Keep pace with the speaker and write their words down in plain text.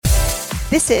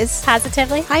This is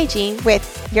Positively Hygiene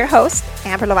with your host,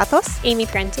 Amber Lovatos, Amy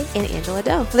Prenti, and Angela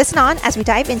Doe. Listen on as we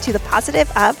dive into the positive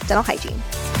of dental hygiene.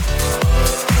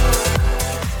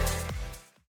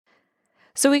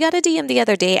 So we got a DM the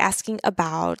other day asking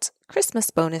about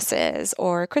Christmas bonuses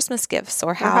or Christmas gifts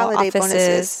or how holiday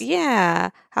offices,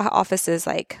 bonuses. how offices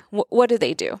like, what do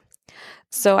they do?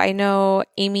 So I know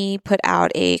Amy put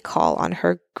out a call on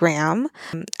her gram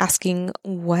asking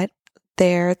what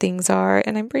their things are,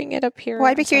 and I'm bringing it up here. Well,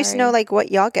 I'd be curious to know like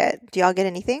what y'all get. Do y'all get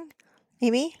anything,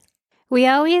 Amy? We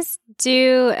always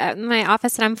do, at my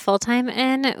office that I'm full-time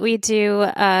in, we do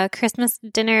a Christmas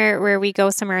dinner where we go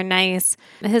somewhere nice.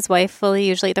 His wife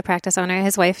usually the practice owner,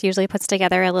 his wife usually puts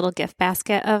together a little gift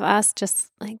basket of us, just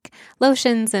like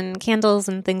lotions and candles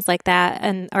and things like that,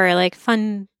 and or like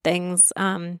fun things.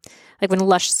 Like when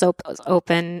Lush soap was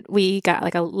open, we got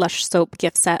like a Lush soap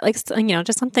gift set, like,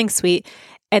 just something sweet.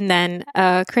 And then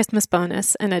a Christmas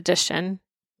bonus in addition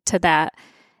to that.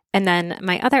 And then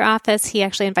my other office, he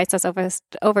actually invites us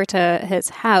over to his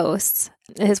house.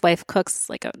 His wife cooks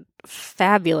like a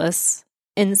fabulous,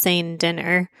 insane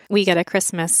dinner. We get a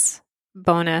Christmas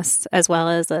bonus as well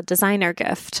as a designer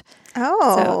gift.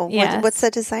 Oh, So, yes. What's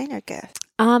the designer gift?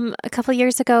 A couple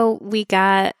years ago, we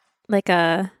got like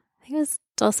I think it was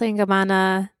Dolce &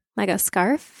 Gabbana, like a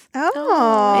scarf.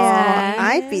 Oh, yeah.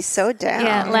 I'd be so down.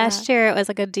 Yeah, last year it was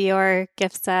like a Dior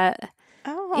gift set.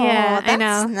 Oh, Yeah, that's I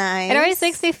know. nice. It always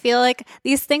makes me feel like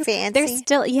these things, Fancy.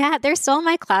 they're still in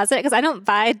my closet because I don't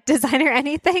buy designer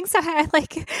anything. So I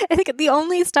think the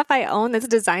only stuff I own that's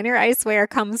designer, I swear,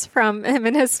 comes from him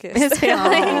and his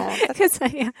family. Because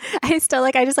I just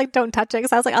don't touch it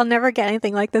because I was like, I'll never get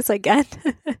anything like this again.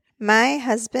 My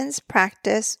husband's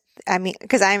practice,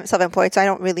 because I'm self-employed, so I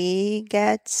don't really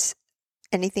get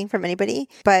anything from anybody.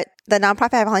 But the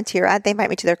nonprofit I volunteer at, they invite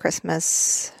me to their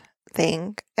Christmas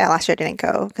thing. Last year I didn't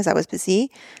go because I was busy.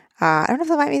 I don't know if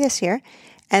they'll invite me this year.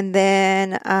 And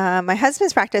then my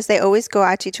husband's practice, they always go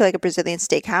out to like a Brazilian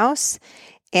steakhouse,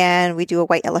 and we do a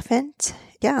white elephant.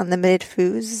 Yeah, unlimited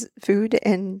food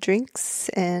and drinks,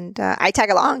 and I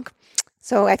tag along.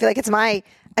 So I feel like it's my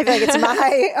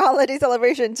holiday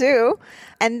celebration too.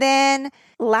 And then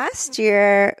last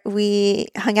year we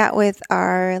hung out with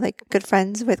our like good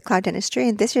friends with Cloud Dentistry,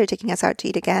 and this year they're taking us out to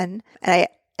eat again.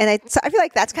 So I feel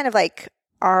like that's kind of like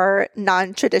our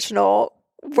non-traditional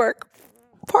work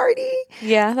party.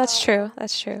 Yeah, that's true.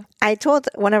 That's true. I told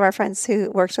one of our friends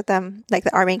who works with them, like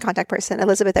our main contact person,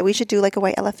 Elizabeth, that we should do like a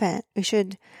white elephant. We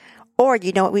should, or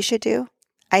you know what we should do?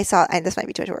 And this might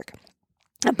be too much work,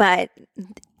 but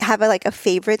have a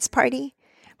favorites party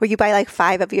where you buy like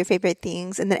 5 of your favorite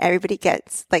things, and then everybody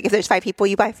gets, like, if there's 5 people,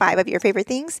 you buy 5 of your favorite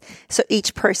things. So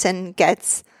each person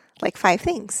gets like 5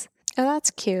 things. Oh,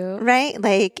 that's cute. Right?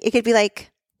 Like it could be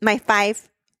like my favorite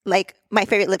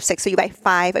lipstick. So you buy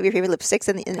 5 of your favorite lipsticks,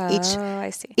 and I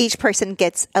see. each person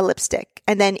gets a lipstick,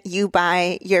 and then you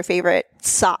buy your favorite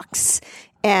socks,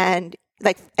 and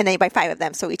then you buy 5 of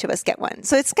them. So each of us get one.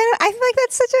 So it's kind of, I feel like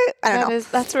that's such a, I don't know.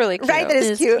 That's really cute. Right? That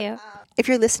is cute. If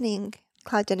you're listening,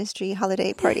 Cloud Dentistry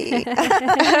holiday party. And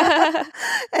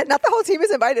not the whole team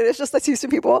is invited. It's just let's use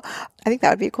some people. I think that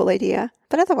would be a cool idea.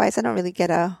 But otherwise, I don't really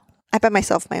I buy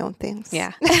myself my own things.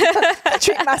 Yeah. I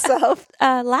treat myself.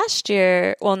 Last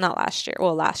year,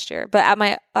 but at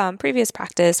my previous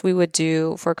practice, we would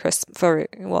do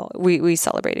we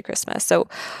celebrated Christmas. So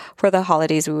for the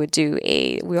holidays,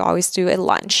 we always do a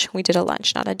lunch. We did a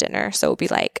lunch, not a dinner. So it would be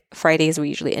like Fridays, we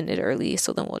usually ended early.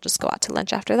 So then we'll just go out to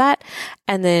lunch after that.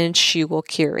 And then she will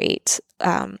curate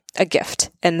a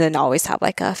gift, and then always have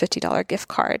like a $50 gift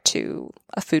card to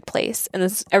a food place,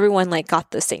 and everyone like got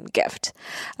the same gift.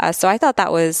 So I thought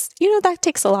that was, that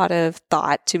takes a lot of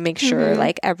thought to make sure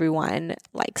like everyone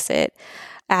likes it.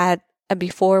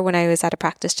 Before, when I was at a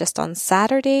practice just on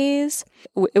Saturdays,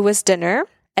 it was dinner,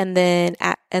 and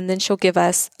then she'll give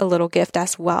us a little gift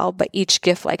as well. But each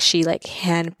gift like she like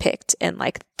handpicked and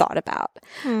like thought about.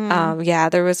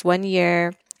 There was one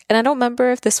year, and I don't remember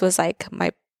if this was like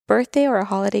my birthday or a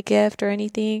holiday gift or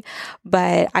anything,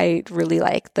 but I really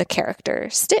like the character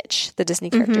Stitch, the Disney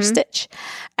character Stitch.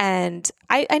 And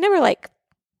I never like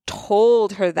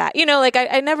told her that,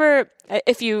 I never,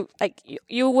 if you like,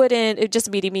 you wouldn't, just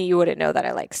meeting me, you wouldn't know that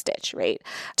I like Stitch, right?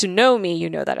 To know me, you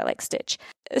know that I like Stitch.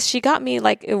 She got me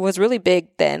like, it was really big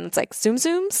then. It's like Tsum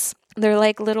Tsums. They're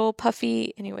like little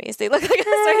puffy. Anyways, they look like a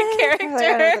certain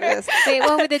character. Wait,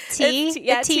 what with the T?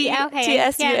 Okay.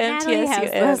 TSUM.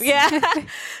 TSUM. Yeah.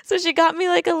 So she got me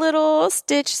like a little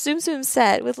Stitch Tsum Tsum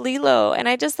set with Lilo, and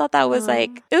I just thought that was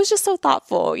like, it was just so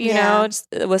thoughtful. You know,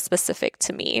 it was specific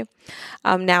to me.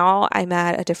 Now I'm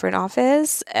at a different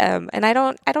office, and I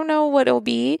don't know what it'll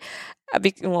be.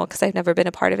 Well, because I've never been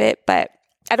a part of it, but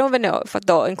I don't even know if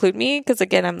they'll include me because,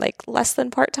 again, I'm like less than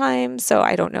part-time. So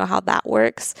I don't know how that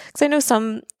works. Because I know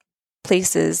some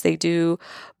places they do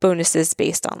bonuses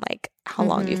based on like how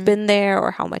long you've been there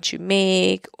or how much you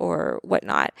make or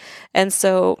whatnot. And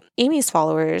so Amy's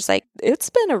followers, like it's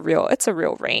a real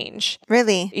range.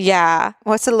 Really? Yeah.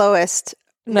 What's the lowest?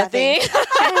 Nothing.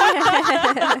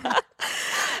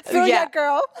 Feel ya,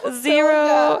 girl.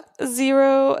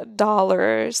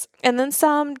 $0. And then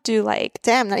some do like,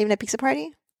 damn, not even a pizza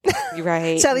party.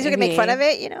 Right. So at least we can make fun of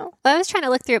it, you know? Well, I was trying to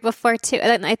look through it before too.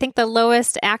 And I think the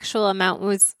lowest actual amount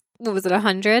was, what was it,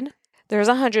 100? There's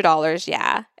 $100,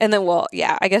 yeah. And then, well,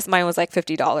 yeah, I guess mine was like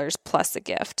 $50 plus a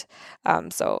gift.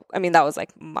 So, I mean, that was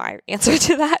like my answer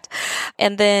to that.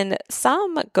 And then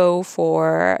some go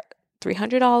for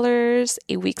 $300,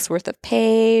 a week's worth of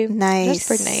pay. Nice. That's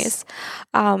pretty nice.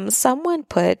 Someone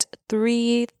put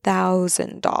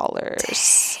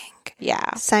 $3,000.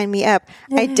 Yeah. Sign me up.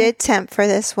 I did temp for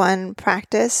this one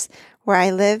practice where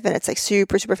I live, and it's like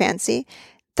super, super fancy.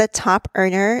 The top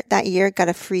earner that year got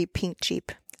a free pink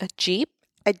Jeep. A Jeep?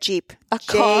 A Jeep. A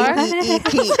car?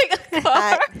 Jeep. Like a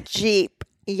car? A Jeep.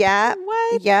 Yeah.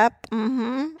 What? Yep.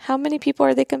 Mm-hmm. How many people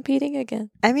are they competing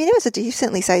against? I mean, it was a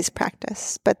decently sized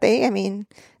practice, but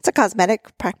it's a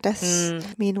cosmetic practice.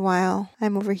 Meanwhile,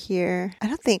 I'm over here. I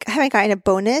haven't gotten a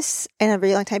bonus in a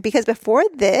really long time because before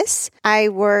this, I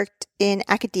worked in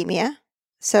academia.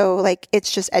 So like,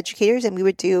 it's just educators, and we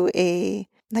would do a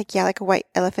white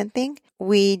elephant thing.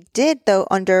 We did though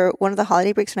under one of the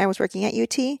holiday breaks when I was working at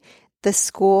UT. The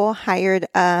school hired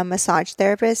a massage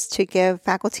therapist to give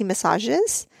faculty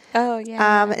massages. Oh,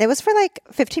 yeah. It was for like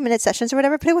 15-minute sessions or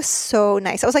whatever, but it was so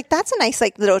nice. I was like, that's a nice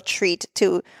like little treat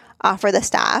to offer the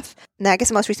staff. And I guess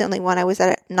the most recently one, I was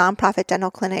at a nonprofit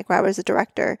dental clinic where I was the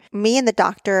director. Me and the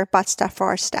doctor bought stuff for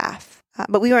our staff.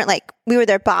 But we were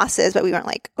their bosses, but we weren't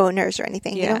like owners or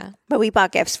anything. Yeah. You know? But we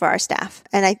bought gifts for our staff.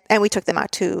 And we took them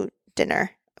out to dinner.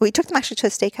 We took them actually to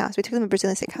a steakhouse. We took them to a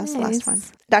Brazilian steakhouse, the last one.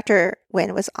 Dr.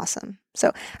 Wynn was awesome.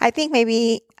 So I think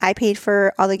maybe I paid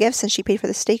for all the gifts and she paid for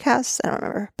the steakhouse. I don't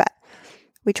remember, but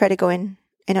we tried to go in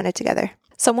on it together.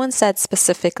 Someone said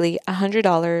specifically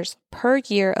 $100 per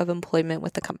year of employment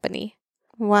with the company.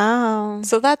 Wow.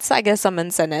 So that's, I guess, some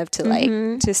incentive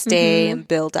to to stay and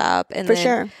build up. And for then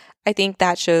sure. I think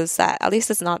that shows that at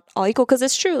least it's not all equal, because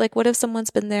it's true. Like, what if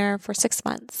someone's been there for 6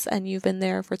 months and you've been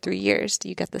there for 3 years? Do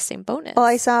you get the same bonus? Well,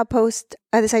 I saw a post.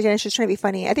 This hygienist was trying to be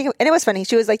funny. I think, and it was funny.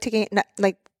 She was like taking it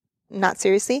not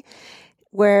seriously,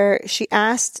 where she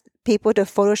asked people to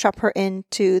Photoshop her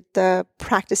into the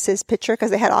practices picture because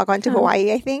they had all gone to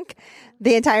Hawaii, I think.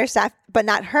 The entire staff, but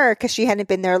not her because she hadn't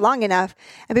been there long enough.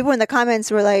 And people in the comments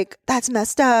were like, that's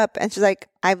messed up. And she's like,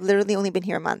 I've literally only been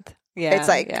here a month. Yeah, it's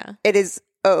like, it is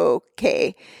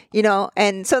okay, you know?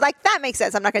 And so like, that makes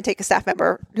sense. I'm not going to take a staff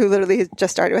member who literally has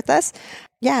just started with us.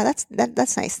 Yeah, that's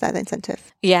nice, that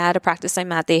incentive. Yeah, at a practice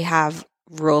I'm at, they have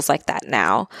rules like that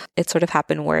now. It sort of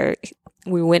happened where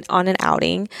we went on an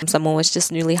outing. Someone was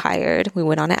just newly hired. We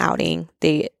went on an outing.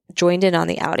 They joined in on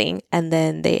the outing, and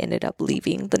then they ended up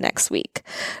leaving the next week.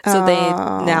 So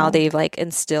they've like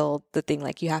instilled the thing,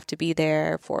 like you have to be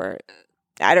there for,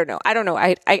 I don't know. I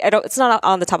don't, it's not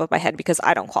on the top of my head because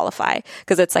I don't qualify,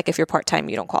 because it's like, if you're part-time,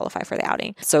 you don't qualify for the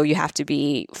outing. So you have to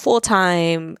be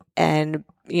full-time and,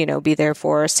 you know, be there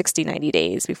for 60, 90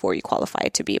 days before you qualify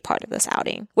to be a part of this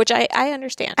outing, which I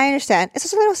understand. I understand. It's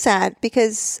just a little sad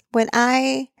because when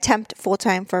I temped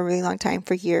full-time for a really long time,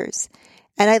 for years,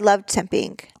 and I loved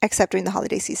temping, except during the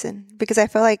holiday season, because I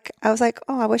felt like, I was like,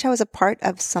 oh, I wish I was a part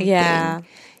of something,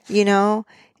 you know?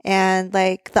 And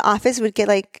like the office would get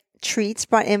like treats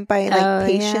brought in by like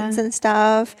patients and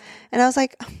stuff. And I was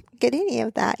like, get any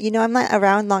of that. You know, I'm not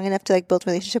around long enough to like build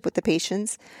relationship with the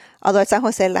patients. Although at San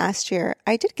Jose last year,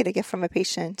 I did get a gift from a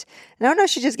patient. And I don't know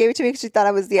if she just gave it to me because she thought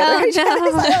I was the other. I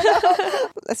don't know.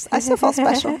 I still felt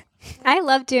special. I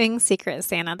love doing Secret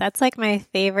Santa. That's like my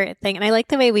favorite thing. And I like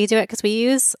the way we do it because we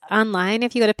use online.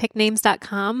 If you go to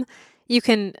picknames.com, you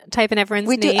can type in everyone's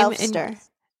name. We do Elfster.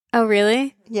 Oh,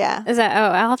 really? Yeah. Is that,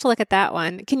 I'll have to look at that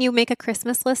one. Can you make a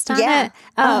Christmas list on it?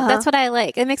 Oh, that's what I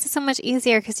like. It makes it so much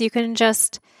easier because you can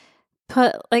just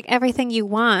put like everything you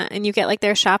want and you get like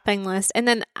their shopping list. And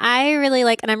then I really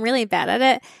like, and I'm really bad at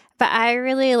it, but I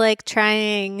really like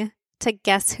trying to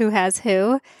guess who has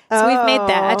who. So we've made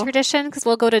that a tradition because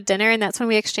we'll go to dinner and that's when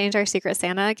we exchange our Secret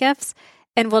Santa gifts.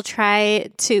 And we'll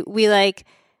we like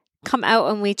come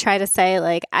out and we try to say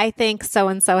like, I think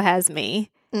so-and-so has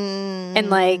me. And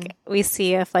like we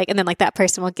see if like, and then like that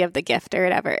person will give the gift or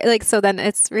whatever. Like, so then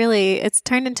it's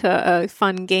turned into a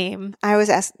fun game. I was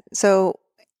asked, so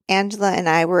Angela and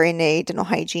I were in a dental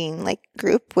hygiene like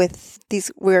group with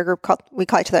we're a group we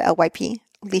call each other LYP,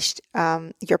 Leash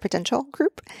Your Potential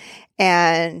group.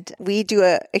 And we do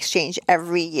a exchange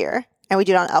every year, and we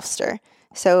do it on Elfster.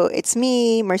 So it's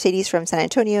me, Mercedes from San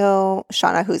Antonio,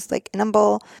 Shauna, who's like in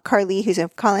Humble, Carly, who's in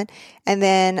Collin, and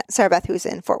then Sarah Beth, who's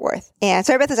in Fort Worth. And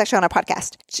Sarah Beth is actually on our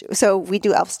podcast. So we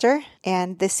do Elfster,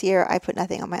 and this year I put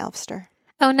nothing on my Elfster.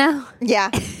 Oh, no. Yeah,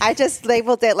 I just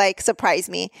labeled it like surprise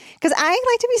me, because I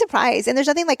like to be surprised, and there's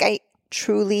nothing like I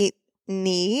truly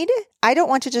need. I don't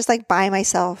want to just like buy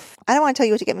myself. I don't want to tell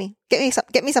you what to get me. Get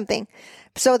me something.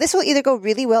 So this will either go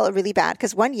really well or really bad,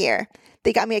 because one year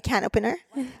they got me a can opener.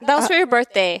 That was for your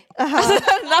birthday.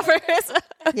 Not for Christmas.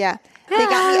 Yeah. They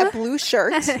got me a blue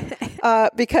shirt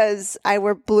because I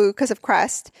wear blue because of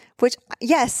Crest, which,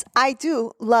 yes, I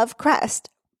do love Crest.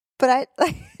 But I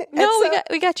like. No,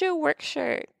 we got you a work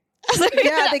shirt.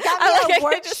 Yeah, they got me a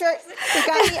work shirt. They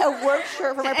got me a work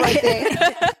shirt for my birthday.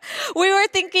 We were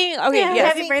thinking, okay, yeah,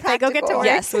 yes. happy birthday, go get to work.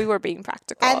 Yes, we were being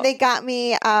practical. And they got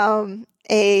me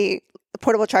a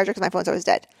portable charger because my phone's always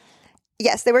dead.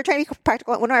 Yes, they were trying to be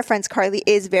practical. One of our friends, Carly,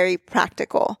 is very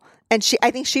practical. And I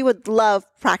think she would love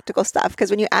practical stuff, because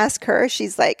when you ask her,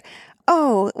 she's like,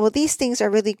 oh, well, these things are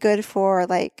really good for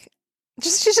like,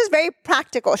 she's just very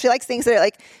practical. She likes things that are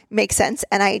like make sense,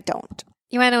 and I don't.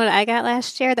 You want to know what I got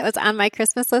last year that was on my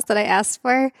Christmas list that I asked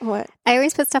for? What? I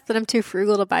always put stuff that I'm too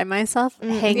frugal to buy myself.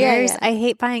 Hangers. Yeah. I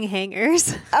hate buying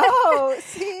hangers. Oh,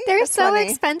 see? They're so funny.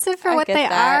 Expensive for what they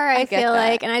are, I feel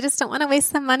like. And I just don't want to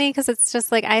waste the money, because it's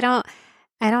just like, I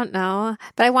don't know.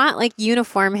 But I want like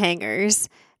uniform hangers.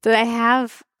 But I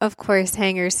have, of course,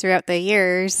 hangers throughout the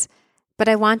years. But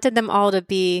I wanted them all to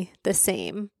be the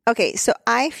same. Okay, so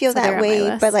I feel that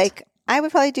way, but like, I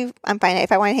would probably I'm fine.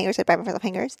 If I wanted hangers, I'd buy myself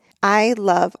hangers. I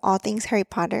love all things Harry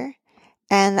Potter,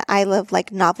 and I love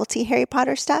like novelty Harry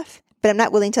Potter stuff, but I'm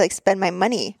not willing to like spend my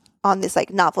money on this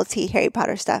like novelty Harry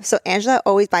Potter stuff. So Angela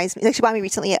always buys me, like she bought me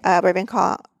recently a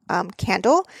Ravenclaw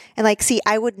candle, and like, see,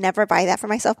 I would never buy that for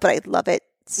myself, but I love it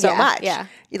so much. Yeah.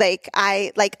 Like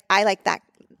I like that.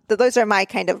 Those are my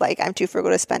kind of like, I'm too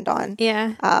frugal to spend on.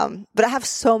 Yeah. But I have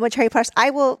so much Harry Potter.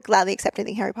 I will gladly accept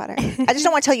anything Harry Potter. I just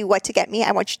don't want to tell you what to get me.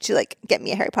 I want you to like get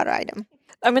me a Harry Potter item.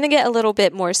 I'm going to get a little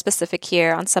bit more specific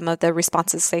here on some of the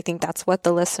responses. I think that's what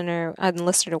the listener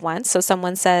wants. So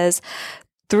someone says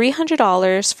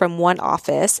 $300 from one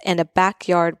office and a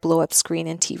backyard blow-up screen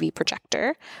and TV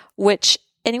projector, which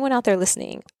anyone out there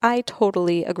listening, I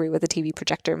totally agree with the TV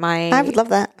projector. I would love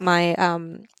that. My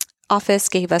office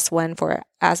gave us one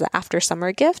as an after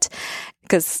summer gift,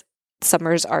 because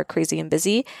summers are crazy and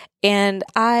busy, and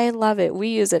I love it. We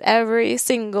use it every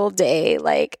single day.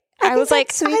 Like, I was like,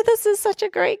 this is such a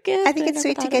great gift. I think it's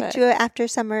sweet to get you an after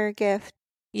summer gift.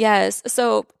 Yes.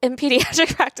 So in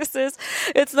pediatric practices,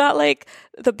 it's not like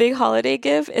the big holiday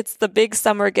gift. It's the big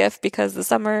summer gift, because the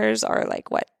summers are like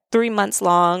 3 months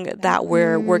long that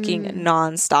we're working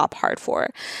nonstop hard for.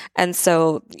 And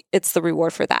so it's the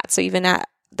reward for that. So even at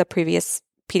the previous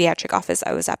pediatric office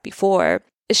I was at before,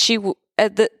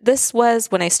 this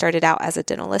was when I started out as a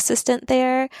dental assistant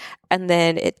there, and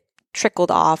then it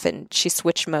trickled off and she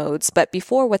switched modes. But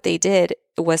before, what they did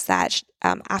was that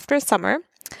after summer,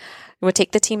 we would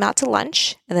take the team out to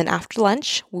lunch, and then after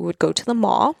lunch we would go to the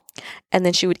mall, and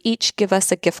then she would each give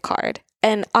us a gift card.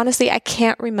 And honestly, I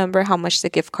can't remember how much the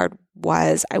gift card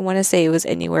was. I want to say it was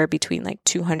anywhere between like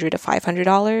 $200 to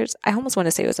 $500. I almost want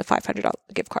to say it was a $500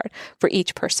 gift card for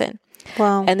each person.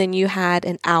 Wow. And then you had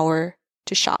an hour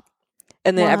to shop.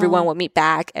 And then everyone will meet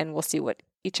back and we'll see what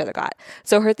each other got.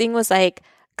 So her thing was like,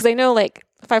 because I know like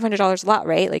 $500 is a lot,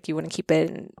 right? Like you want to keep it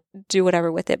and do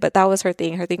whatever with it. But that was her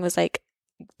thing. Her thing was like,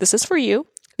 this is for you,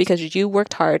 because you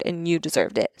worked hard and you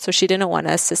deserved it. So she didn't want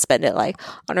us to spend it like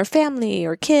on her family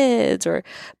or kids or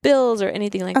bills or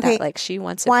anything like that. Like, she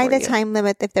wants it Why for the you. Time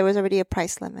limit if there was already a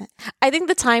price limit? I think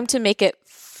the time to make it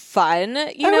fun,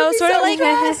 sort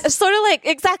of like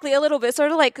exactly a little bit,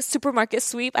 sort of like Supermarket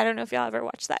Sweep. I don't know if y'all ever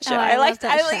watched that show. I like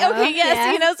that show. Okay,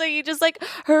 yes, yeah. So you just like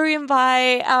hurry and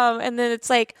buy, and then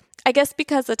it's like, I guess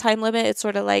because the time limit, it's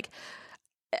sort of like,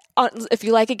 if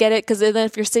you like it, get it, because then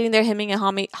if you're sitting there hemming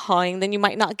and hawing, then you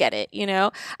might not get it.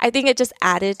 I think it just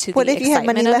added to the excitement of it. What if you have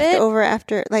money left over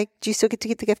after? Like, do you still get to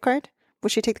keep the gift card?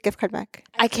 Would she take the gift card back?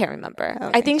 I can't remember.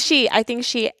 Okay. I think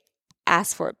she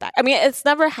asked for it back. I mean, it's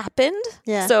never happened,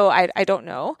 so I don't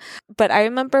know. But I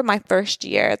remember my first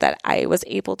year that I was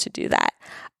able to do that.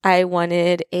 I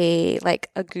wanted a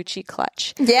Gucci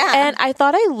clutch. Yeah. And I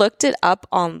thought I looked it up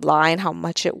online how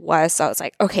much it was. So I was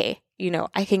like, okay,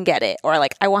 I can get it, or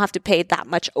like I won't have to pay that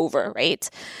much over, right?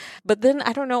 But then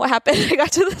I don't know what happened. I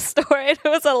got to the store and it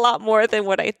was a lot more than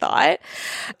what I thought.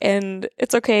 And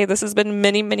it's okay. This has been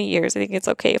many, many years. I think it's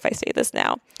okay if I say this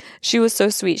now. She was so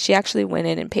sweet. She actually went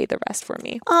in and paid the rest for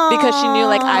me because she knew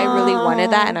like I really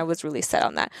wanted that and I was really set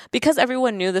on that. Because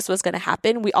everyone knew this was going to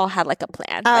happen, we all had like a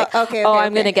plan.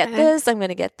 I'm going to get this. I'm going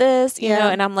to get this, you know,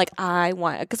 and I'm like, I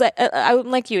want, because I'm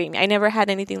like you, Amy. I never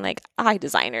had anything like eye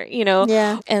designer,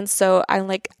 Yeah. And so I'm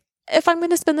like, if I'm going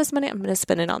to spend this money, I'm going to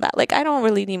spend it on that. Like, I don't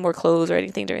really need more clothes or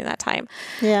anything during that time.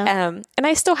 Yeah. And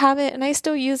I still have it and I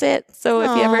still use it. So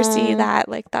if you ever see that,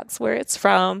 like, that's where it's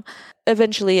from.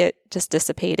 Eventually it just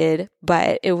dissipated,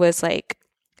 but it was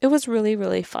really,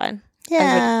 really fun.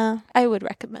 Yeah. I would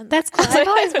recommend that. That's cool. I've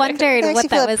always wondered what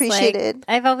that was appreciated. like.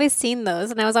 I've always seen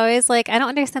those and I was always like, I don't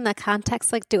understand the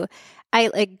context. Like, do I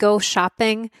like go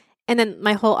shopping and then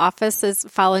my whole office is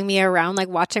following me around, like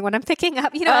watching what I'm picking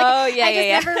up. I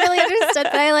just never really understood.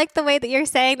 But I like the way that you're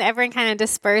saying that everyone kind of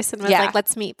dispersed and was like,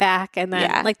 let's meet back. And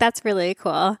then like, that's really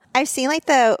cool. I've seen like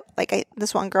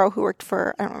this one girl who worked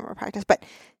for, I don't remember practice, but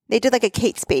they did like a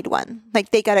Kate Spade one. Like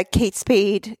they got a Kate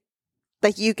Spade,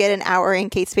 like you get an hour in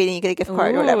Kate Spade and you get a gift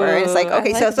card or whatever. And it's like,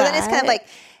 okay, so then it's kind of like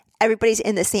everybody's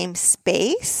in the same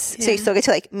space. So you still get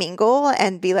to like mingle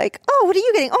and be like, oh, what are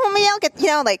you getting? Oh, maybe I'll get,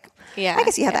 I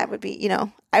can see how that would be,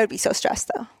 I would be so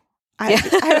stressed though.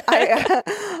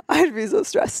 I'd be so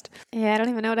stressed. Yeah, I don't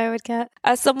even know what I would get.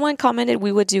 Someone commented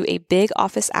we would do a big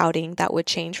office outing that would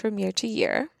change from year to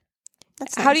year.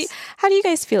 That's nice. How do you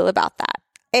guys feel about that?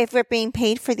 If we're being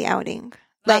paid for the outing.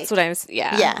 That's what I'm,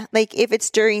 Yeah. Like if it's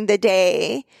during the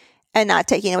day and not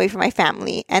taking away from my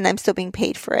family and I'm still being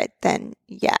paid for it, then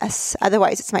yes.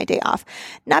 Otherwise it's my day off.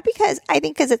 Not because I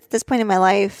think because at this point in my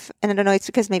life, and I don't know, it's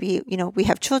because maybe, we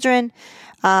have children,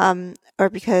 or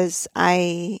because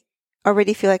I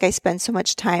already feel like I spend so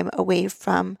much time away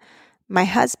from my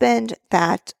husband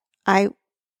that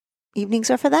evenings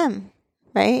are for them,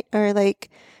 right? Or like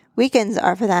weekends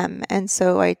are for them. And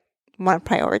so I want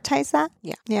to prioritize that.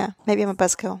 Yeah. Maybe I'm a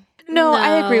buzzkill. No,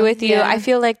 I agree with you. Yeah. I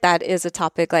feel like that is a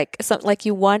topic like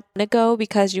you want to go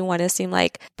because you want to seem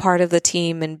like part of the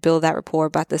team and build that rapport,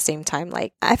 but at the same time,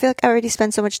 like I feel like I already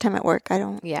spend so much time at work. I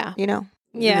don't. Yeah. You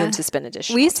need to spend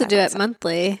additional. We used to do it outside.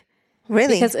 monthly.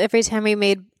 Really? Because every time we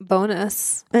made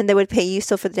bonus. And they would pay you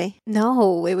still for the day?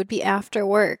 No, it would be after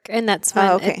work. And that's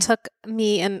when it took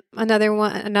me and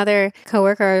another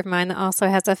coworker of mine that also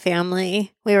has a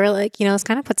family. We were like, this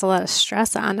kind of puts a lot of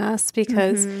stress on us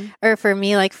because, or for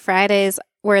me, like Fridays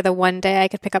were the one day I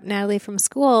could pick up Natalie from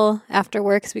school after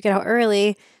work because we get out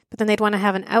early. But then they'd want to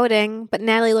have an outing. But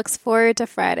Natalie looks forward to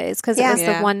Fridays because it was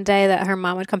the one day that her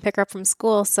mom would come pick her up from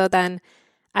school. So then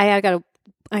I gotta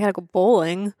go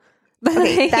bowling.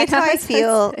 Okay, that's how I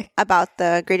feel about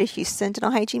the Greater Houston Dental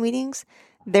Hygiene meetings.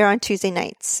 They're on Tuesday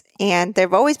nights, and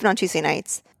they've always been on Tuesday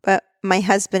nights, but my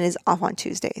husband is off on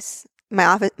Tuesdays. My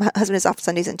husband is off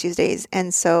Sundays and Tuesdays,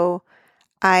 and so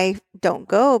I don't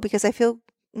go because I feel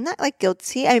not like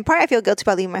guilty. I mean, part I feel guilty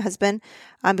about leaving my husband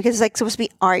because it's like supposed to be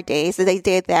our days, the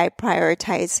day that I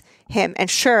prioritize him. And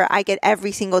sure, I get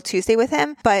every single Tuesday with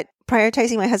him, but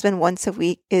prioritizing my husband once a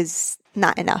week is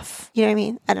not enough. You know what I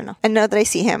mean? I don't know. I know that I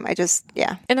see him.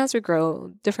 And as we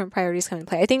grow, different priorities come into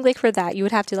play. I think like for that, you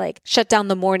would have to like shut down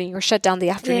the morning or shut down the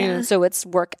afternoon. Yeah. So it's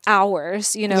work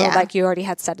hours, like you already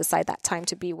had set aside that time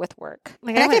to be with work.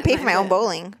 Like I can pay for my own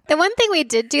bowling. The one thing we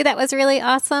did do that was really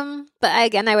awesome, but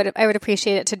again, I would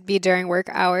appreciate it to be during work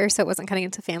hours so it wasn't cutting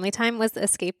into family time, was the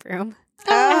escape room.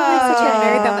 I'm like such a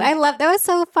nerd though, but I love that. Was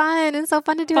so fun and so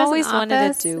fun to do. I've always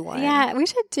wanted to do one. Yeah, we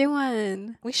should do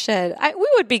one. We should. We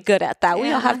would be good at that. Yeah.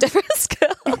 We all have different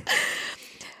skills.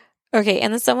 Okay,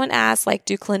 and then someone asked, like,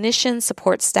 do clinicians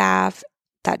support staff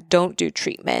that don't do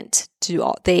treatment?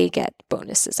 They get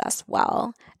bonuses as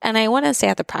well? And I want to say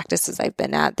at the practices I've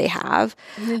been at, they have.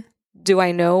 Mm-hmm. Do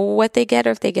I know what they get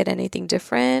or if they get anything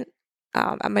different?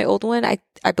 At my old one,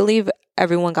 I believe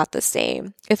everyone got the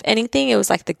same. If anything, it was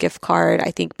like the gift card.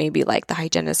 I think maybe like the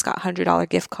hygienist got $100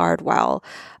 gift card while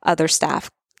other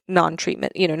staff,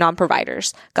 non-treatment,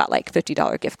 non-providers got like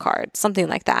 $50 gift card, something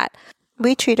like that.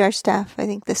 We treat our staff, I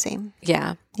think, the same.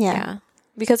 Yeah.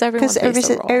 Because everyone plays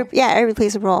a role. Everybody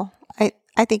plays a role.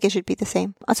 I think it should be the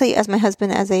same. I'll tell you, as my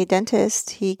husband, as a dentist,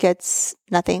 he gets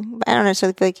nothing. But I don't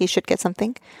necessarily feel like he should get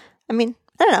something. I mean,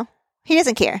 I don't know. He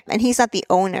doesn't care. And he's not the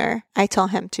owner. I tell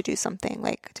him to do something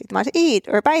like take them out to eat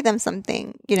or buy them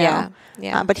something, Yeah.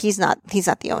 But he's not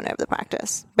the owner of the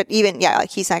practice. But even, like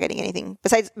he's not getting anything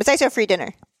besides our free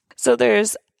dinner. So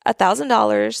there's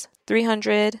 $1,000,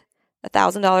 $300,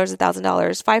 $1,000,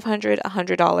 $1,000, $500,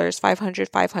 $100, $500,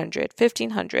 $500,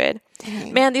 $1,500.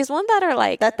 Dang. Man, these ones that are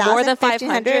like more than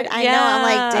 500. I know. I'm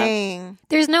like, dang.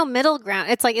 There's no middle ground.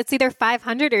 It's like it's either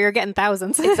 500 or you're getting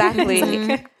thousands. Exactly.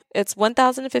 It's $1,000,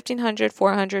 $1,500,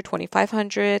 $400,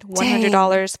 $2,500,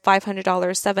 $100,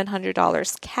 $500,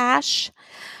 $700 cash.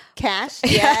 Cash?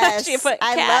 Yes. She put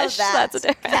I cash. love that. That's a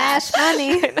different Cash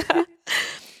money.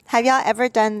 Have y'all ever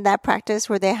done that practice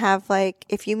where they have like,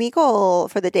 if you meet goal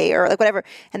for the day or like whatever,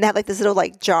 and they have like this little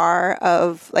like jar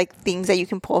of like things that you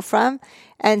can pull from,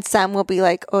 and some will be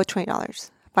like, oh, $20,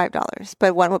 $5,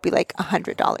 but one will be like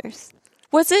 $100.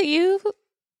 Was it you?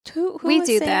 Who we was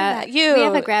do saying that. You. We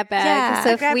have a grab bag. Yeah,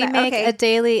 so a if grab we bag. make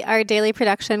Okay. our daily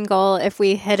production goal, if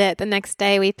we hit it the next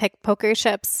day, we pick poker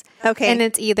chips. Okay. And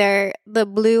it's either the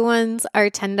blue ones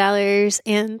are $10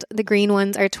 and the green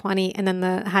ones are $20, and then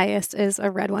the highest is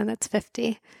a red one that's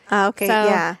 $50. Okay. So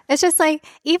Yeah. it's just like,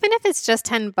 even if it's just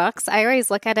 $10, I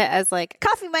always look at it as like,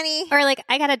 Coffee money. or like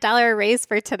I got $1 raise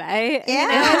for today. Yeah. You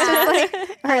know, it's just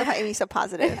like, I love how Amy's so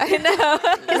positive. I know.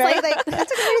 Right? Like,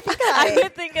 that's a good way to think about I it.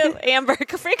 would think of Amber,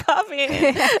 free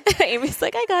coffee. Amy's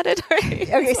like, I got it already.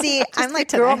 Okay, see, I'm like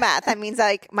today. girl math. That means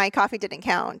like my coffee didn't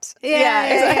count.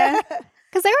 yeah.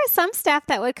 Because there were some staff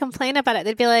that would complain about it.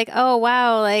 They'd be like, oh,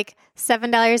 wow, like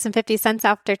 $7.50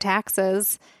 after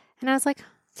taxes. And I was like,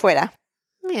 Fuera.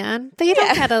 man, but you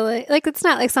don't gotta like it's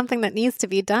not like something that needs to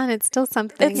be done. It's still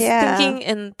something. It's Yeah. thinking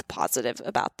in the positive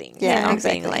about things. Yeah, you know,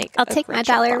 exactly. being like, I'll a take my Grinch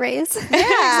dollar about- raise.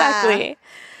 Exactly.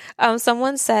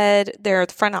 Someone said their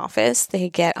front office, they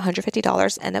get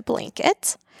 $150 and a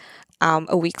blanket,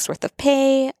 a week's worth of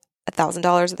pay,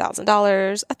 $1,000,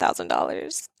 $1,000,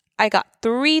 $1,000. I got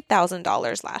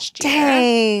 $3,000 last year.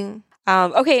 Dang.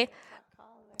 Okay,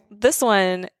 this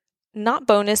one, not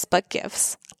bonus, but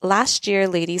gifts. Last year,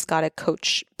 ladies got a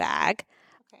Coach bag.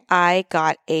 I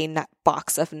got a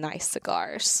box of nice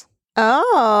cigars.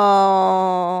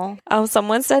 Oh.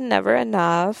 Someone said never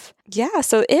enough. Yeah,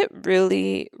 so it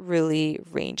really, really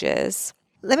ranges.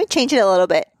 Let me change it a little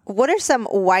bit. What are some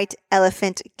white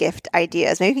elephant gift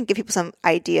ideas? Maybe you can give people some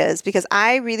ideas, because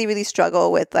I really, really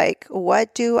struggle with like,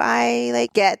 what do I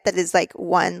like get that is like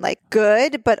one, like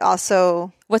good, but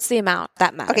also. What's the amount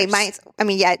that matters?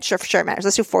 Okay, yeah, sure, for sure it matters.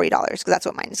 Let's do $40 because that's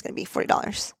what mine is going to be,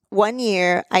 $40. One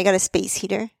year I got a space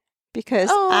heater because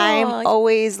I'm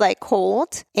always like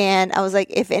cold. And I was like,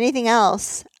 if anything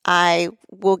else, I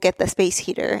will get the space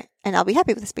heater and I'll be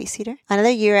happy with the space heater. Another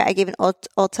year I gave an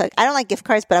Ulta. I don't like gift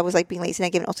cards, but I was like being lazy and I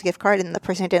gave an Ulta gift card, and the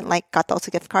person I didn't like got the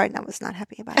Ulta gift card and I was not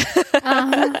happy about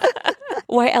it.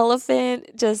 White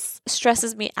elephant just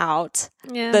stresses me out.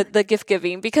 Yeah. The gift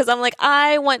giving, because I'm like,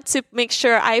 I want to make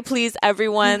sure I please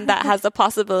everyone that has the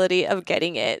possibility of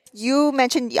getting it. You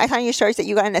mentioned, I saw in your stories that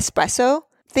you got an espresso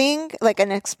thing, like an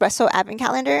espresso advent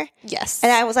calendar. Yes.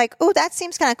 And I was like, oh, that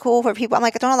seems kind of cool for people. I'm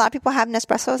like, don't a lot of people have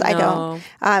Nespressos? I don't.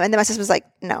 And then my sister was like,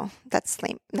 no, that's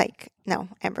lame. Like, no,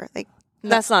 Amber, like,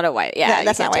 that's not a white. Yeah,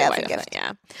 that's you not can't white do elephant gift.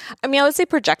 Yeah. I mean, I would say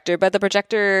projector, but the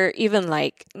projector, even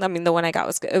like, I mean, the one I got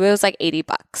was good. It was like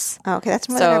 $80. Oh, okay, that's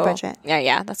more than our budget.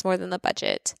 Yeah, that's more than the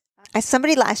budget.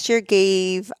 Somebody last year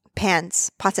gave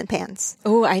pots and pans.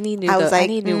 Oh, I need new. I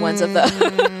need new ones of those.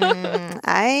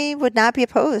 I would not be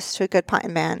opposed to a good pot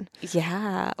and pan.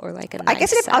 Yeah, or like a nice I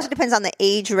guess it set. also depends on the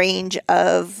age range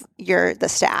of the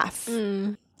staff.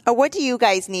 Or what do you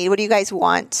guys need? What do you guys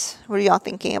want? What are y'all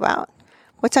thinking about?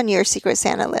 What's on your Secret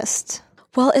Santa list?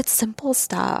 Well, it's simple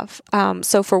stuff.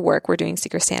 So for work, we're doing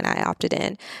Secret Santa. I opted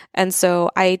in. And so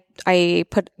I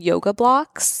put yoga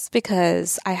blocks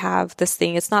because I have this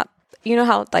thing. It's not, you know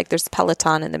how like there's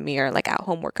Peloton in the mirror, like at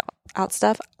home workout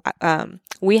stuff.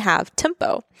 We have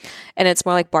Tempo, and it's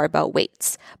more like barbell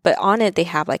weights. But on it, they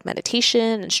have like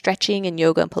meditation and stretching and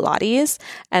yoga and Pilates.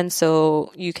 And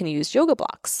so you can use yoga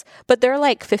blocks. But they're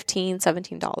like $15,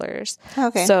 $17.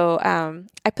 Okay. So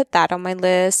I put that on my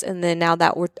list. And then now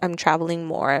that I'm traveling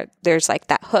more, there's like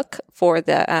that hook for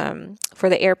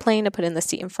the airplane to put in the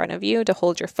seat in front of you to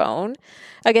hold your phone.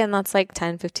 Again, that's like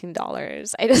 $10,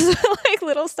 $15. I just like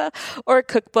little stuff. Or a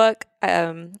cookbook.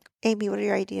 Amy, what are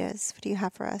your ideas? What do you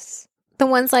have for us? The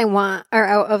ones I want are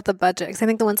out of the budget. 'Cause I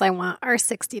think the ones I want are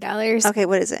 $60. Okay,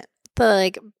 what is it? The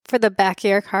like for the back of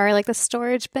your car, like the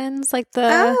storage bins, like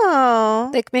the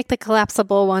Oh. make the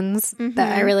collapsible ones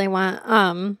that I really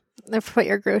want. They put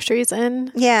your groceries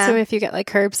in. Yeah. So if you get like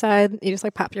curbside, you just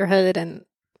like pop your hood and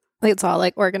like it's all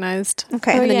like organized.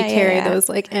 Okay. And then yeah, you carry yeah. those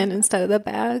like in instead of the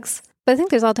bags. But I think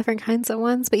there's all different kinds of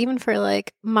ones. But even for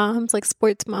like moms, like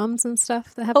sports moms and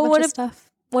stuff, that have a bunch of stuff.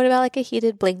 What about like a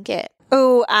heated blanket?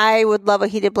 Oh, I would love a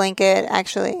heated blanket,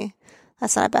 actually.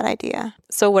 That's not a bad idea.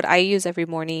 So what I use every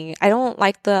morning, I don't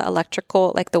like the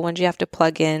electrical, like the ones you have to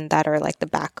plug in that are like the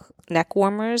back neck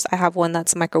warmers. I have one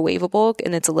that's microwavable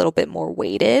and it's a little bit more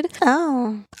weighted.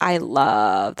 Oh. I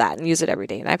love that and use it every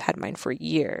day. And I've had mine for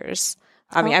years.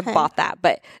 I mean, I bought that,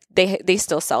 but they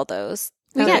still sell those.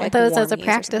 We They're got like those as a warmies or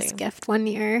practice something. gift one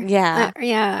year. Yeah.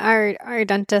 Our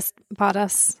dentist bought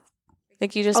us.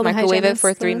 Like you just All the microwave it for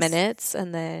hygienists 3 those. minutes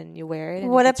and then you wear it.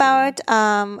 And What it gets warm.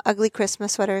 about ugly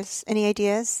Christmas sweaters? Any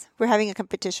ideas? We're having a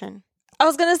competition. I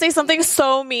was going to say something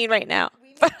so mean right now.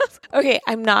 Okay,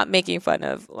 I'm not making fun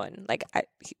of one. Like,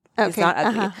 he's not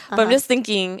ugly. But I'm just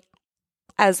thinking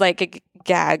as like a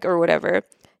gag or whatever,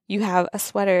 you have a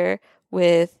sweater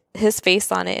with his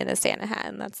face on it in a Santa hat,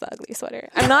 and that's the ugly sweater.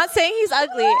 I'm not saying he's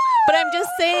ugly, but I'm just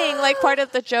saying like part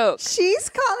of the joke. She's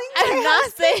calling I'm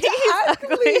not saying he's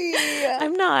ugly. ugly.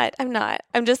 I'm not.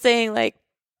 I'm just saying like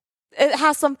it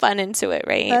has some fun into it,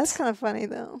 right? That's kind of funny,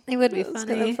 though. It would be That's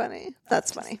funny. kind of funny.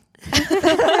 That's funny.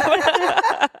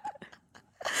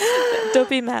 Don't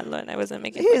be mad, Lauren. I wasn't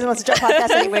making He doesn't want to jump podcast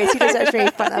anyways. He deserves to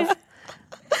be fun of.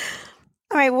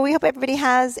 All right. Well, we hope everybody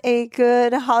has a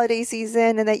good holiday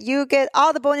season and that you get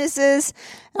all the bonuses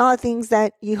and all the things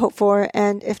that you hope for.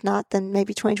 And if not, then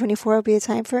maybe 2024 will be a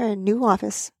time for a new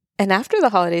office. And after the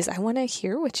holidays, I want to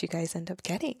hear what you guys end up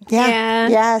getting. Yeah. Yeah.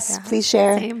 Yes. Yeah. Please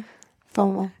share. Same.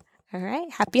 FOMO. All right.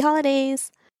 Happy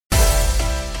holidays.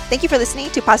 Thank you for listening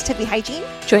to Positively Hygiene.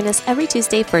 Join us every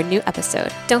Tuesday for a new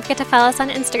episode. Don't forget to follow us on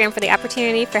Instagram for the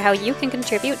opportunity for how you can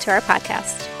contribute to our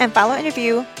podcast. And follow and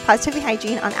review Positively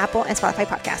Hygiene on Apple and Spotify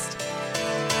podcast.